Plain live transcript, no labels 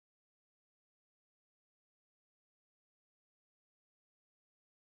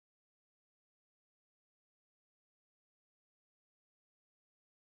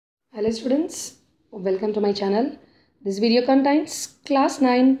Hello students, welcome to my channel. This video contains Class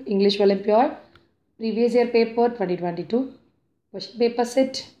 9 English Olympiad Previous Year Paper 2022 Question Paper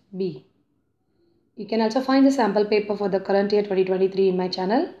Set B. You can also find the sample paper for the current year 2023 in my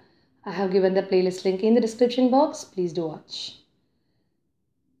channel. I have given the playlist link in the description box. Please do watch.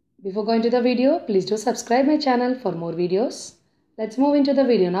 Before going to the video, please do subscribe my channel for more videos. Let's move into the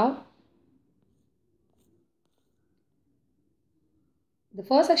video now. The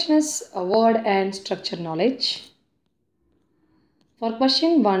first section is word and structure knowledge. For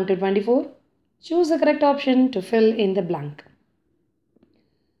question 1 to 24, choose the correct option to fill in the blank.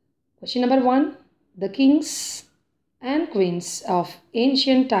 Question number 1. The kings and queens of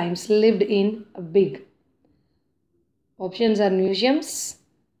ancient times lived in big. Options are museums,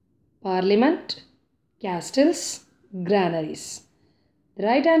 parliament, castles, granaries. The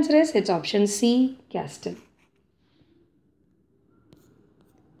right answer is it's option C, castle.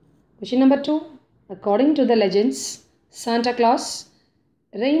 Question number 2. According to the legends, Santa Claus,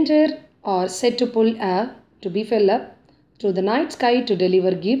 reindeer are said to pull air to be filled up through the night sky to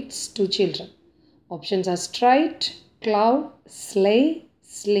deliver gifts to children. Options are straight, cloud, sleigh,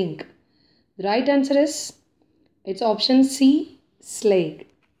 sling. The right answer is it's option C, sleigh.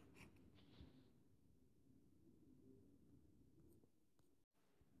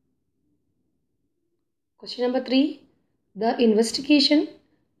 Question number 3. The investigation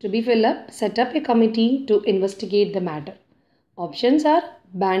to be filled up, set up a committee to investigate the matter. Options are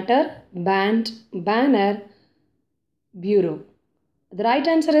banter, band, banner, bureau. The right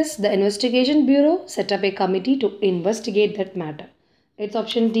answer is the investigation bureau set up a committee to investigate that matter. It's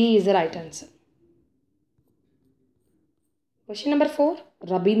option D is the right answer. Question number 4.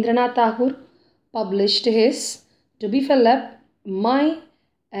 Rabindranath Tagore published his To Be Filled Up My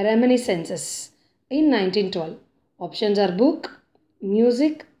Reminiscences in 1912. Options are book,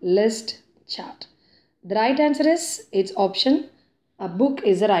 music, list, chart. The right answer is it's option a book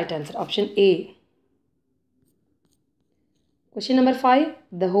is the right answer. Option A. Question number 5.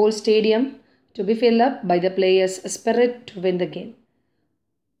 The whole stadium to be filled up by the player's spirit to win the game.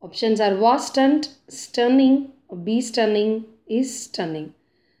 Options are was stunned, stunning, be stunning, is stunning.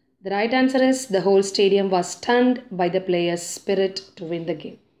 The right answer is the whole stadium was stunned by the player's spirit to win the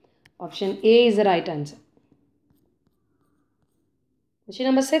game. Option A is the right answer. Question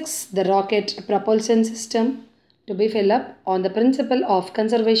number 6. The rocket propulsion system to be filled up on the principle of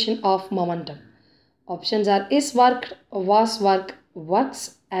conservation of momentum. Options are is worked, was worked,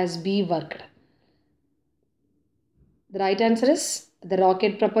 works, as be worked. The right answer is the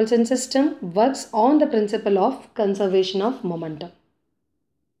rocket propulsion system works on the principle of conservation of momentum.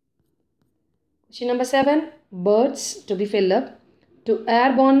 Question number 7. Birds to be filled up to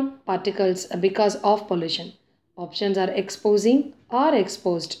airborne particles because of pollution. Options are exposing, are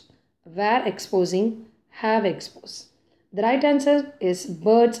exposed, were exposing, have exposed. The right answer is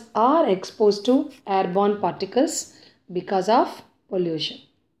birds are exposed to airborne particles because of pollution.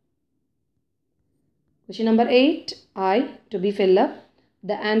 Question number 8. I to be filled up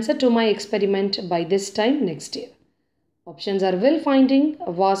the answer to my experiment by this time next year. Options are will finding,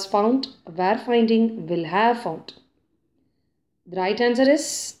 was found, were finding, will have found. The right answer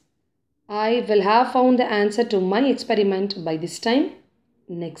is I will have found the answer to my experiment by this time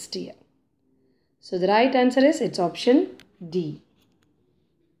next year. So the right answer is it's option D.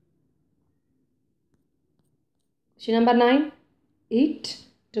 Question number 9. It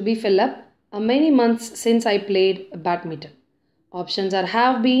to be filled up many months since I played badminton. Options are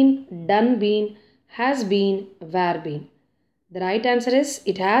have been, done been, has been, were been. The right answer is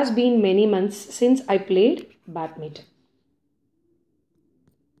it has been many months since I played badminton.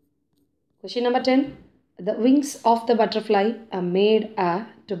 Question number 10. The wings of the butterfly are made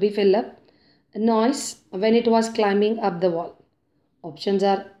to be filled up a noise when it was climbing up the wall. Options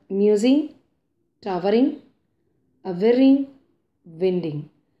are musing, towering, whirring,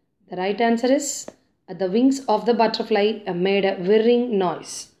 winding. The right answer is the wings of the butterfly made a whirring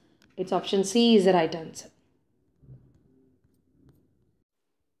noise. It's option C is the right answer.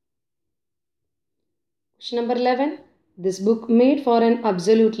 Question number 11. This book made for an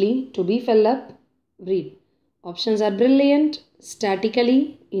absolutely to be filled up read. Options are brilliant,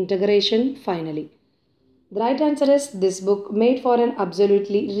 statically, integration, finally. The right answer is this book made for an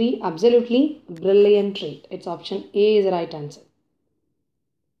absolutely brilliant read. It's option A is the right answer.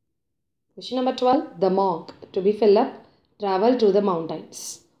 Question number 12. The monk to be filled up travel to the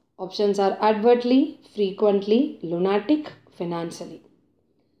mountains. Options are advertly, frequently, lunatic, financially.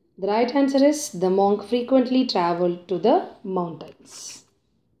 The right answer is the monk frequently traveled to the mountains.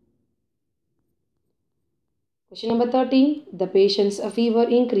 Question number 13. The patient's fever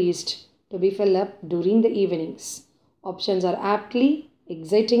increased to be filled up during the evenings. Options are aptly,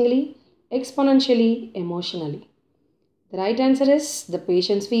 excitingly, exponentially, emotionally. The right answer is the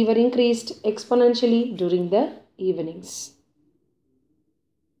patient's fever increased exponentially during the evenings.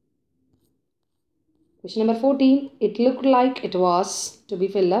 Question number 14. It looked like it was to be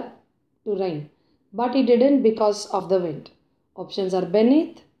filled up to rain, but it didn't because of the wind. Options are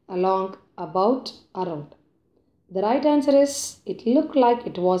beneath, along, about, around. The right answer is it looked like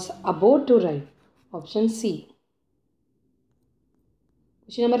it was about to rain. Option C.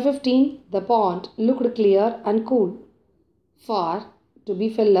 Question number 15. The pond looked clear and cool, far to be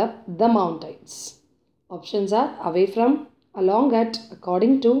filled up the mountains. Options are away from, along at,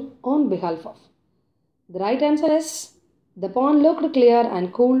 according to, on behalf of. The right answer is the pond looked clear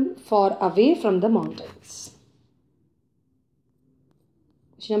and cool, far away from the mountains.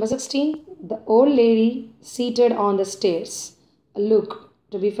 Question number 16. The old lady seated on the stairs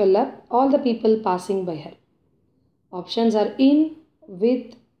looked to be filled up all the people passing by her. Options are in,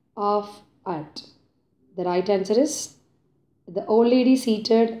 with, of, at. The right answer is the old lady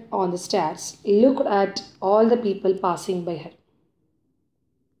seated on the stairs looked at all the people passing by her.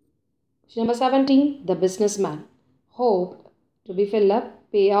 Question number 17. The businessman hoped to be filled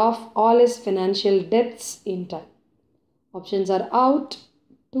up, pay off all his financial debts in time. Options are out,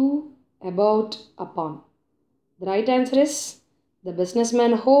 to, about, upon. The right answer is the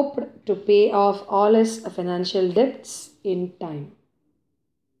businessman hoped to pay off all his financial debts in time.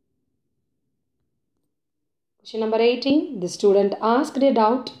 Question number 18. The student asked a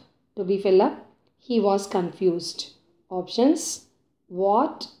doubt to be filled up. He was confused. Options: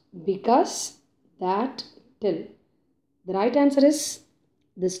 what, because, that, till. The right answer is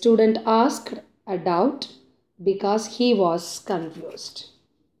the student asked a doubt because he was confused.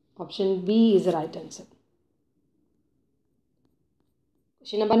 Option B is the right answer.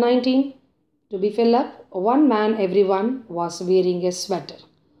 Question number 19. To be filled up, one man, everyone was wearing a sweater.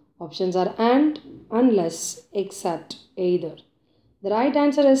 Options are and, unless, except, either. The right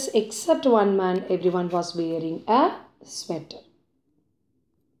answer is except one man, everyone was wearing a sweater.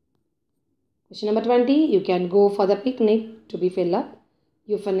 Question number 20. You can go for the picnic to be filled up.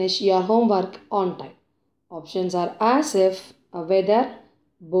 You finish your homework on time. Options are as if, whether,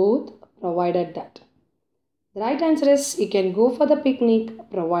 both, provided that. The right answer is you can go for the picnic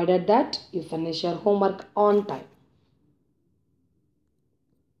provided that you finish your homework on time.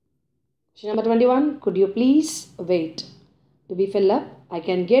 Question number 21. Could you please wait to be filled up? I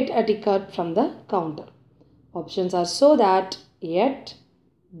can get a ticket from the counter. Options are so that, yet,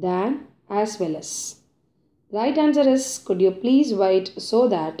 than, as well as. Right answer is could you please wait so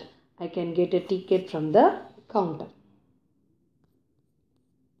that I can get a ticket from the counter.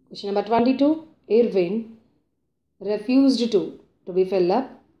 Question number 22. Irvin refused to be filled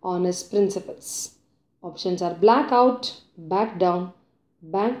up on his principles. Options are black out, back down,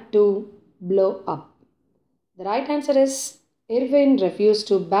 back to, blow up. The right answer is Irvin refused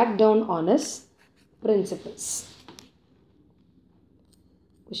to back down on his principles.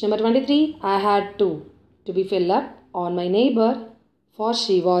 Question number 23. I had to be filled up on my neighbor for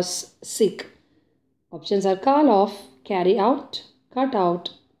she was sick. Options are call off, carry out, cut out,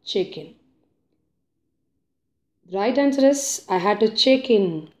 check in. The right answer is I had to check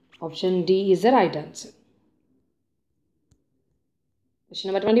in. Option D is the right answer.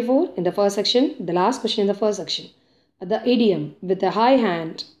 Question number 24. In the first section, the last question in the first section. The idiom with a high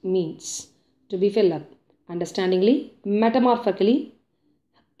hand means to be filled up understandingly, metamorphically,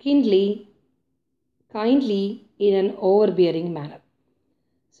 kindly, in an overbearing manner.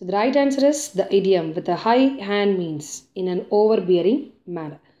 So the right answer is the idiom with a high hand means in an overbearing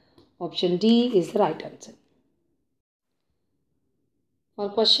manner. Option D is the right answer. For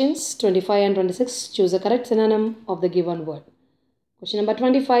questions 25 and 26, choose the correct synonym of the given word. Question number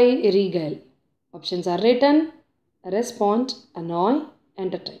 25, regale. Options are written, respond, annoy,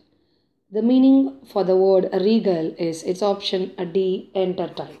 entertain. The meaning for the word regale is its option D,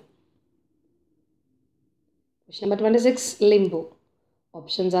 entertain. Question number 26, limbo.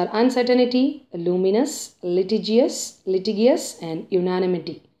 Options are uncertainty, luminous, litigious, and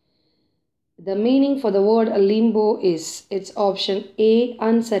unanimity. The meaning for the word limbo is its option A,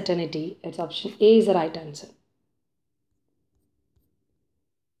 uncertainty. Its option A is the right answer.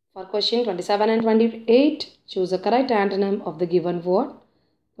 For question 27 and 28, choose the correct antonym of the given word.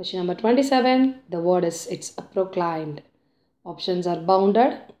 Question number 27, the word is it's proclaimed. Options are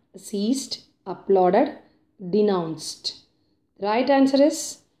bounded, seized, applauded, denounced. The right answer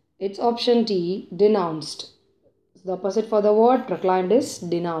is it's option D, denounced. The opposite for the word proclaimed is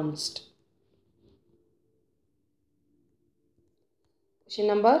denounced. Question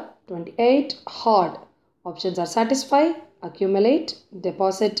number 28. Hoard. Options are satisfy, accumulate,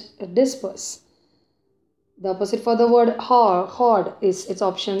 deposit, disperse. The opposite for the word hoard is its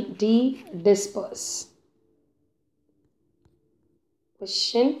option D, disperse.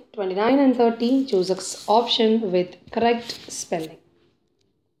 Question 29 and 30. Choose an option with correct spelling.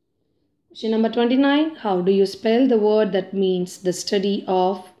 Question number 29. How do you spell the word that means the study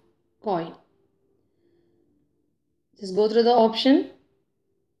of coin? Just go through the option.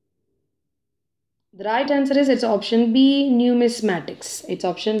 The right answer is its option B, numismatics. Its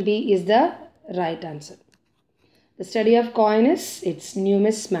option B is the right answer. The study of coin is its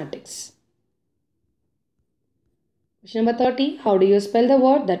numismatics. Question number 30. How do you spell the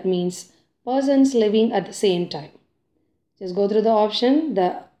word that means persons living at the same time? Just go through the option.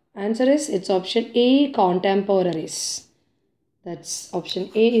 The answer is its option A, contemporaries. That's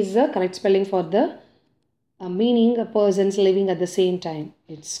option A is the correct spelling for the meaning of persons living at the same time.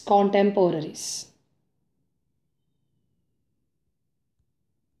 It's contemporaries.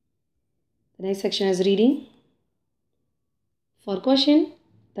 The next section is reading. For question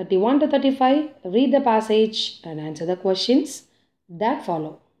 31 to 35, read the passage and answer the questions that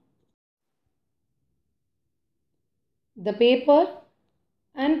follow. The paper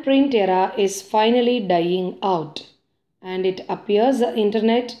and print era is finally dying out, and it appears the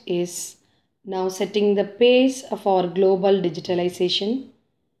internet is now setting the pace for global digitalization.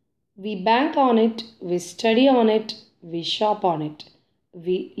 We bank on it, we study on it, we shop on it,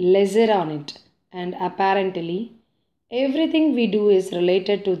 we leisure on it, and apparently everything we do is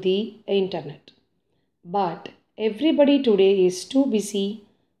related to the internet. But everybody today is too busy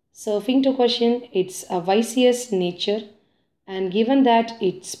surfing to question its vicious nature, and given that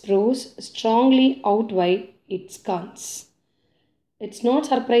its pros strongly outweigh its cons, it's not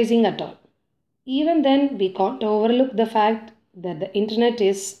surprising at all. Even then, we can't overlook the fact that the internet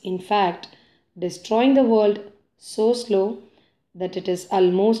is, in fact, destroying the world so slow that it is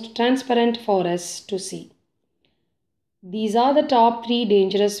almost transparent for us to see. These are the top 3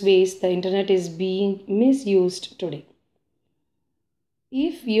 dangerous ways the internet is being misused today.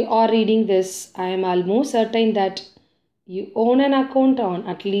 If you are reading this, I am almost certain that you own an account on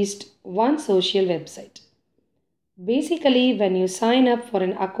at least one social website. Basically, when you sign up for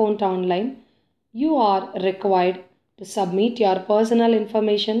an account online, you are required to submit your personal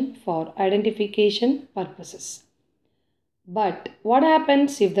information for identification purposes. But what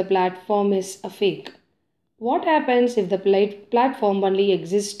happens if the platform is a fake? What happens if the platform only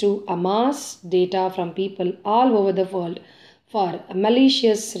exists to amass data from people all over the world for a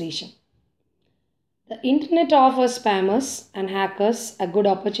malicious reason? The internet offers spammers and hackers a good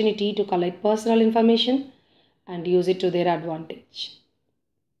opportunity to collect personal information and use it to their advantage.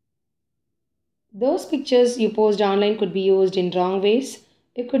 Those pictures you post online could be used in wrong ways.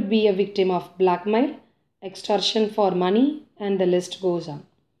 You could be a victim of blackmail, extortion for money, and the list goes on.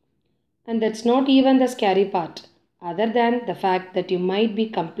 And that's not even the scary part, other than the fact that you might be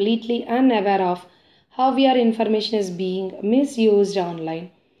completely unaware of how your information is being misused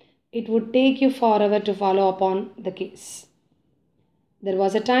online. It would take you forever to follow upon the case. There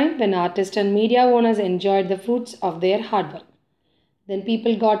was a time when artists and media owners enjoyed the fruits of their hard work. Then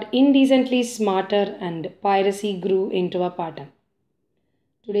people got indecently smarter and piracy grew into a pattern.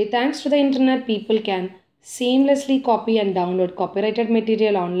 Today, thanks to the internet, people can seamlessly copy and download copyrighted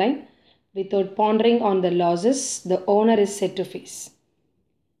material online without pondering on the losses the owner is said to face.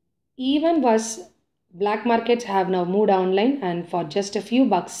 Even worse, black markets have now moved online, and for just a few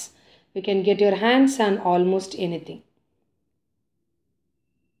bucks, you can get your hands on almost anything.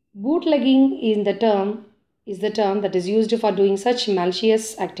 Bootlegging is the term that is used for doing such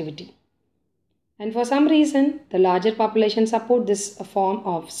malicious activity. And for some reason, the larger population support this form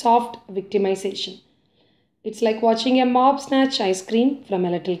of soft victimization. It's like watching a mob snatch ice cream from a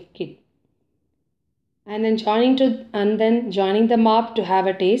little kid, and then joining the mob to have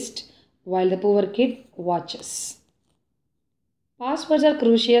a taste while the poor kid watches. Passwords are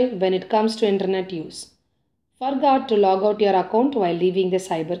crucial when it comes to internet use. Forgot to log out your account while leaving the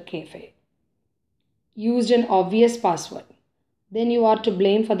cyber cafe. Used an obvious password. Then you are to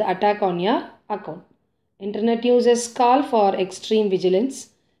blame for the attack on your account. Internet users call for extreme vigilance.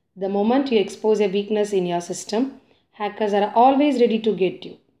 The moment you expose a weakness in your system, hackers are always ready to get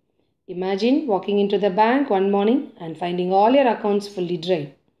you. Imagine walking into the bank one morning and finding all your accounts fully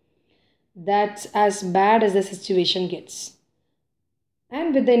drained. That's as bad as the situation gets.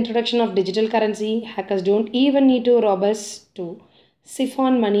 And with the introduction of digital currency, hackers don't even need to rob us to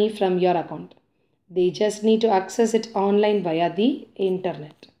siphon money from your account. They just need to access it online via the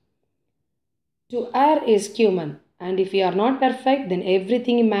internet. To err is human, And if we are not perfect, then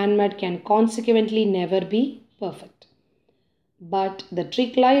everything man-made can consequently never be perfect. But the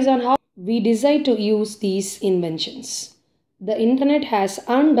trick lies on how we decide to use these inventions. The internet has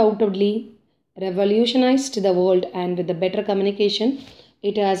undoubtedly revolutionized the world, and with the better communication,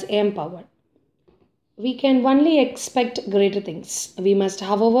 it has empowered. We can only expect greater things. We must,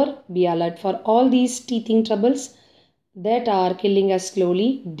 however, be alert for all these teething troubles that are killing us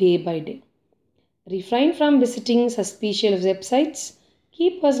slowly day by day. Refrain from visiting suspicious websites,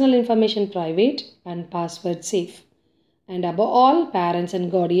 keep personal information private and password safe. And above all, parents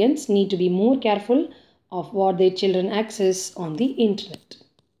and guardians need to be more careful of what their children access on the internet.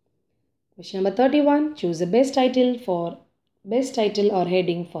 Question number 31. Choose the best title or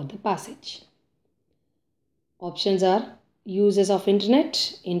heading for the passage. Options are uses of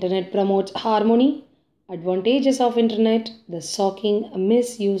internet, internet promotes harmony, advantages of internet, the shocking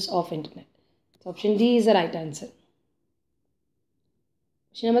misuse of internet. So option D is the right answer.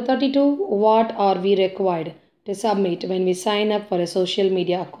 Question number 32. What are we required to submit when we sign up for a social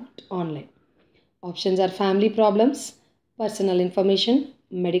media account online? Options are family problems, personal information,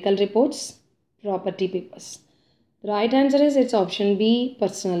 medical reports, property papers. The right answer is it's option B,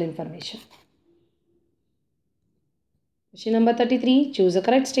 personal information. Question number 33. Choose a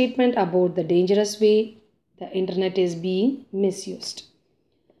correct statement about the dangerous way the internet is being misused.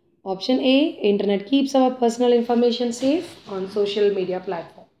 Option A. Internet keeps our personal information safe on social media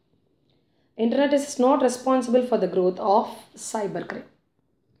platform. Internet is not responsible for the growth of cybercrime.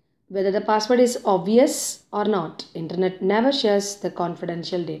 Whether the password is obvious or not, internet never shares the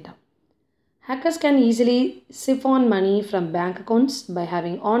confidential data. Hackers can easily siphon money from bank accounts by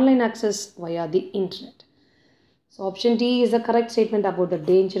having online access via the internet. So option D is the correct statement about the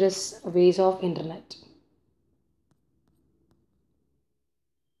dangerous ways of internet.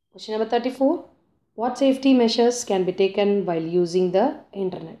 Question number 34. What safety measures can be taken while using the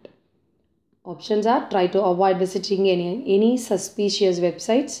internet? Options are try to avoid visiting any suspicious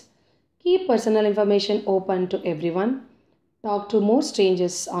websites, keep personal information open to everyone, talk to more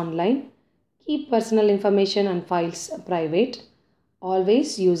strangers online, keep personal information and files private,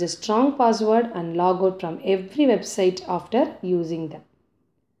 always use a strong password and log out from every website after using them.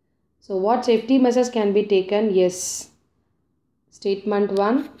 So what safety measures can be taken? Yes. Statement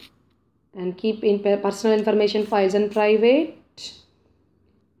 1, and keep personal information files in private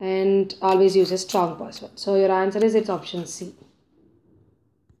and always use a strong password. So your answer is it's option C.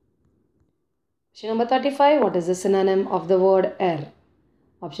 Question number 35. What is the synonym of the word err?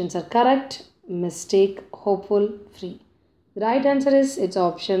 Options are correct, mistake, hopeful, free. The right answer is it's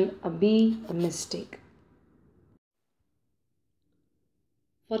option B, mistake.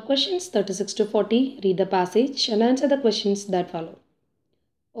 For questions 36 to 40, read the passage and answer the questions that follow.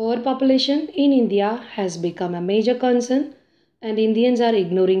 Overpopulation in India has become a major concern, and Indians are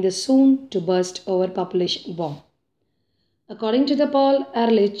ignoring the soon to burst overpopulation bomb. According to the Paul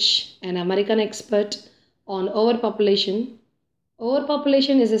Ehrlich, an American expert on overpopulation,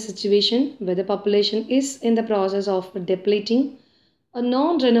 overpopulation is a situation where the population is in the process of depleting a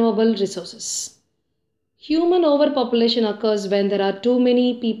non-renewable resources. Human overpopulation occurs when there are too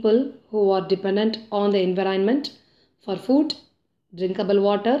many people who are dependent on the environment for food, drinkable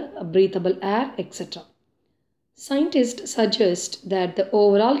water, breathable air, etc. Scientists suggest that the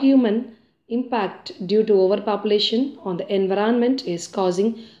overall human impact due to overpopulation on the environment is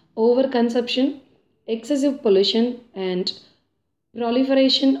causing overconsumption, excessive pollution, and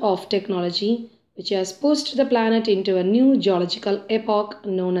proliferation of technology, which has pushed the planet into a new geological epoch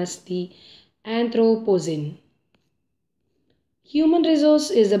known as the Anthropocene. Human resource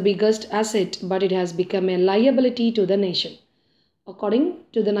is the biggest asset, but it has become a liability to the nation. According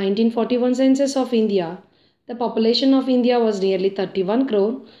to the 1941 census of India, the population of India was nearly 31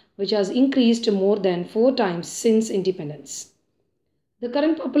 crore, which has increased more than 4 times since independence. The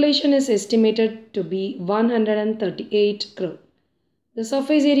current population is estimated to be 138 crore. The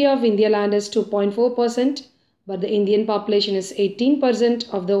surface area of India land is 2.4%, but the Indian population is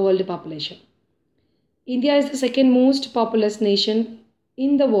 18% of the world population. India is the second most populous nation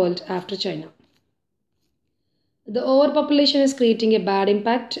in the world after China. The overpopulation is creating a bad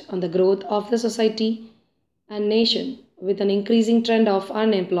impact on the growth of the society and nation with an increasing trend of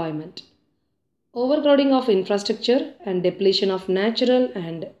unemployment, overcrowding of infrastructure, and depletion of natural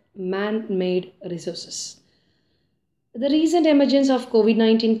and man-made resources. The recent emergence of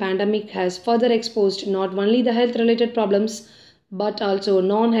COVID-19 pandemic has further exposed not only the health-related problems but also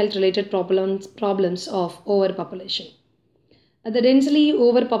non-health related problems of overpopulation. The densely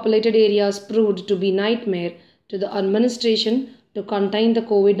overpopulated areas proved to be nightmare to the administration to contain the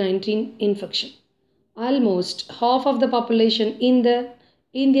COVID-19 infection. Almost half of the population in the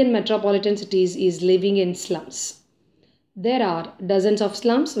Indian metropolitan cities is living in slums. There are dozens of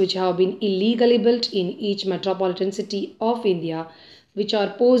slums which have been illegally built in each metropolitan city of India, which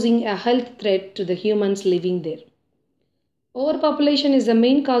are posing a health threat to the humans living there. Overpopulation is the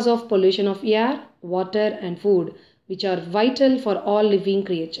main cause of pollution of air, water, and food, which are vital for all living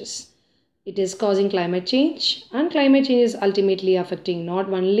creatures. It is causing climate change, and climate change is ultimately affecting not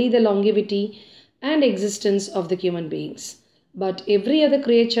only the longevity and existence of the human beings, but every other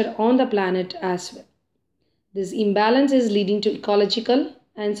creature on the planet as well. This imbalance is leading to ecological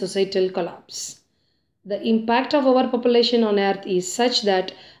and societal collapse. The impact of overpopulation on Earth is such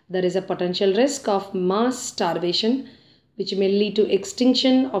that there is a potential risk of mass starvation, which may lead to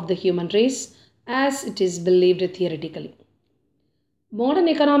extinction of the human race, as it is believed theoretically. Modern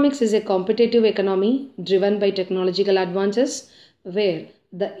economics is a competitive economy driven by technological advances, where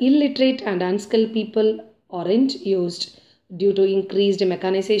the illiterate and unskilled people aren't used due to increased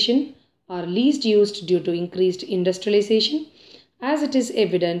mechanization, are least used due to increased industrialization, as it is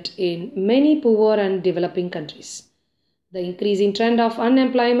evident in many poor and developing countries. The increasing trend of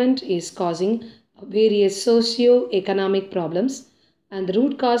unemployment is causing various socio-economic problems, and the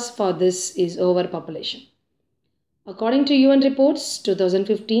root cause for this is overpopulation. According to UN reports,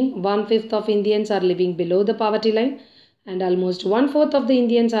 2015, one-fifth of Indians are living below the poverty line, and almost one-fourth of the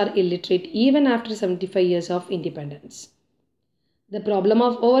Indians are illiterate even after 75 years of independence. The problem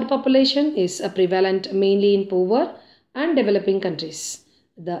of overpopulation is prevalent mainly in poor and developing countries.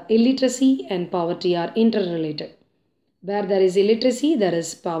 The illiteracy and poverty are interrelated. Where there is illiteracy, there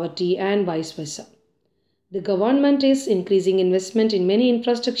is poverty, and vice versa. The government is increasing investment in many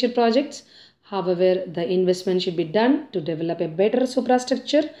infrastructure projects. However, the investment should be done to develop a better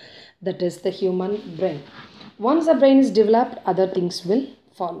superstructure, that is the human brain. Once the brain is developed, other things will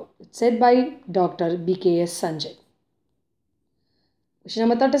follow. It's said by Dr. B.K.S. Sanjay. Question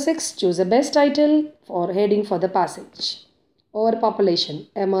number 36. Choose the best title for heading for the passage. Overpopulation,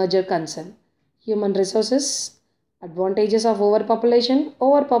 a major concern. Human resources, advantages of overpopulation.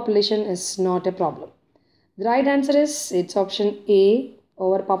 Overpopulation is not a problem. The right answer is, it's option A,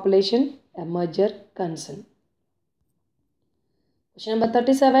 overpopulation, a major concern. Question number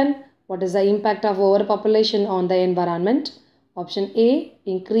 37. What is the impact of overpopulation on the environment? Option A,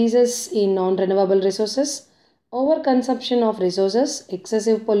 increases in non-renewable resources, overconsumption of resources,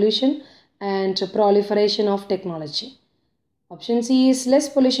 excessive pollution, and proliferation of technology. Option C is less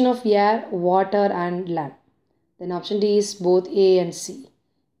pollution of air, water, and land. Then option D is both A and C.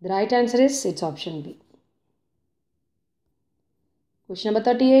 The right answer is, it's option B. Question number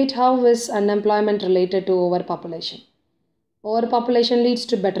 38. How is unemployment related to overpopulation? Overpopulation leads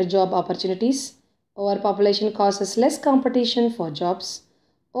to better job opportunities. Overpopulation causes less competition for jobs.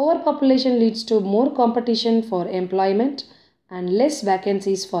 Overpopulation leads to more competition for employment and less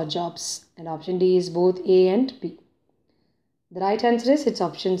vacancies for jobs. And option D is both A and B. The right answer is, it's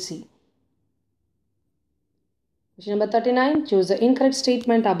option C. Question number 39. Choose the incorrect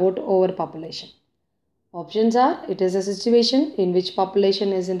statement about overpopulation. Options are, it is a situation in which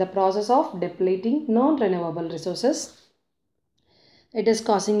population is in the process of depleting non-renewable resources. It is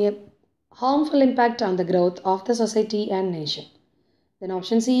causing a harmful impact on the growth of the society and nation. Then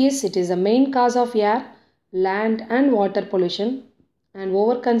option C is, it is the main cause of air, land, and water pollution and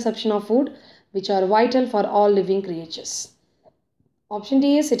overconsumption of food, which are vital for all living creatures. Option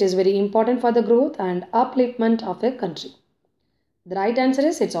D is, it is very important for the growth and upliftment of a country. The right answer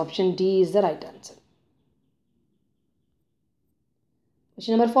is, it's option D is the right answer.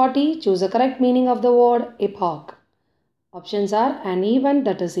 Question number 40. Choose the correct meaning of the word epoch. Options are, an event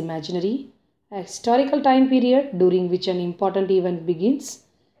that is imaginary, a historical time period during which an important event begins,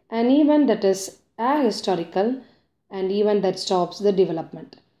 an event that is ahistorical, an event that stops the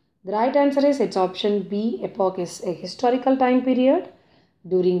development. The right answer is, it's option B. Epoch is a historical time period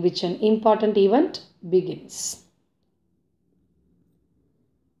during which an important event begins.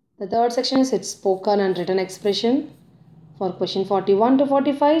 The third section is its spoken and written expression. For question 41 to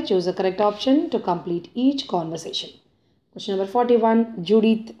 45, choose the correct option to complete each conversation. Question number 41,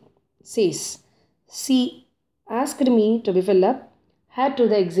 Judith says, she asked me to be Philip, head to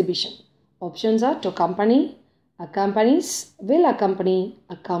the exhibition. Options are, to accompany, accompanies, will accompany,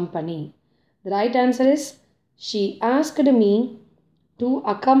 accompany. The right answer is, she asked me to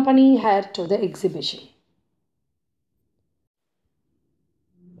accompany her to the exhibition.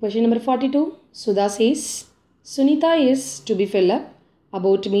 Question number 42, Sudha says, Sunita is to be Philip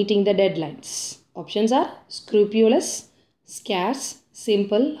about meeting the deadlines. Options are, scrupulous, scarce,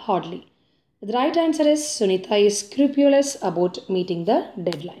 simple, hardly. The right answer is, Sunita is scrupulous about meeting the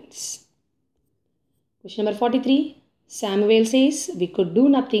deadlines. Question number 43. Samuel says, we could do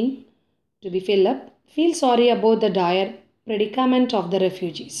nothing. To be Philip, feel sorry about the dire predicament of the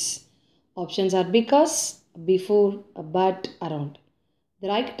refugees. Options are because, before, but, around. The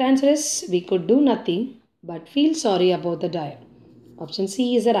right answer is, we could do nothing but feel sorry about the dire. Option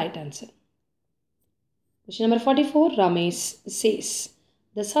C is the right answer. Question number 44. Ramesh says,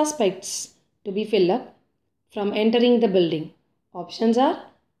 the suspects to be Philip from entering the building. Options are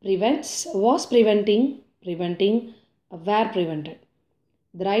prevents, was preventing, preventing, were prevented.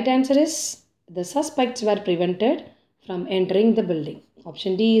 The right answer is the suspects were prevented from entering the building.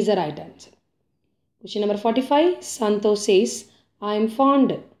 Option D is the right answer. Question number 45. Santosh says, I am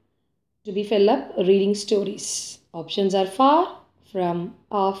fond to be Philip reading stories. Options are far, from,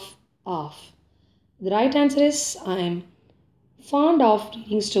 of. The right answer is I am fond of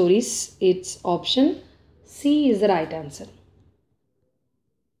reading stories. It's option C is the right answer.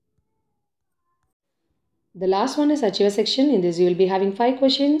 The last one is Achiever section. In this you will be having 5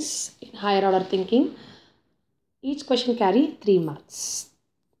 questions in higher order thinking. Each question carry 3 marks.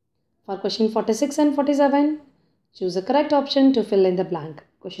 For question 46 and 47, choose the correct option to fill in the blank.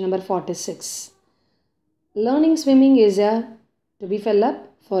 Question number 46. Learning swimming is to be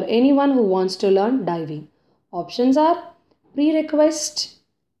Philip for anyone who wants to learn diving. Options are prerequisite,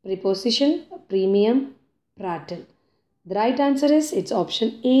 preposition, premium, prattle. The right answer is it's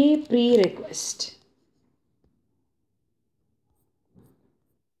option A, prerequisite.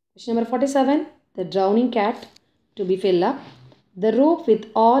 Question number 47. The drowning cat to be Philip the rope with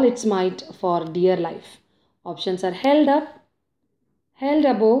all its might for dear life. Options are held up, held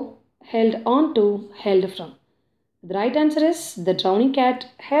above, held on to, held from. The right answer is the drowning cat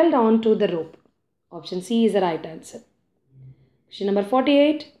held on to the rope. Option C is the right answer. Question number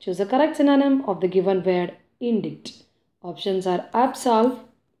 48. Choose the correct synonym of the given word indict. Options are absolve,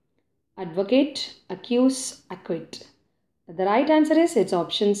 advocate, accuse, acquit. The right answer is it's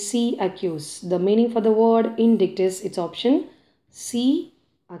option C, accuse. The meaning for the word indict is it's option C,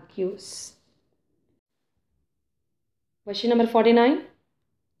 accuse. Question number 49.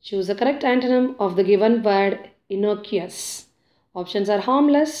 Choose the correct antonym of the given word innocuous. Options are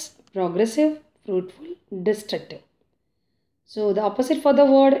harmless, progressive, fruitful, destructive. So the opposite for the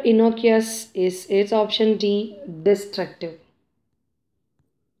word innocuous is its option D, destructive.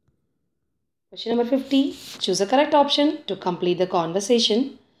 Question number 50. Choose the correct option to complete the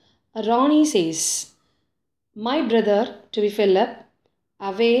conversation. Ronnie says, my brother, to be Philip,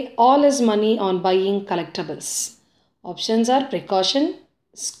 away all his money on buying collectibles. Options are precaution,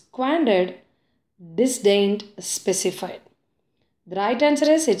 squandered, disdained, specified. The right answer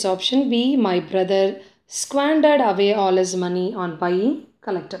is it's option B, my brother squandered away all his money on buying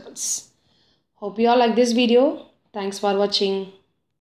collectibles. Hope you all like this video. Thanks for watching.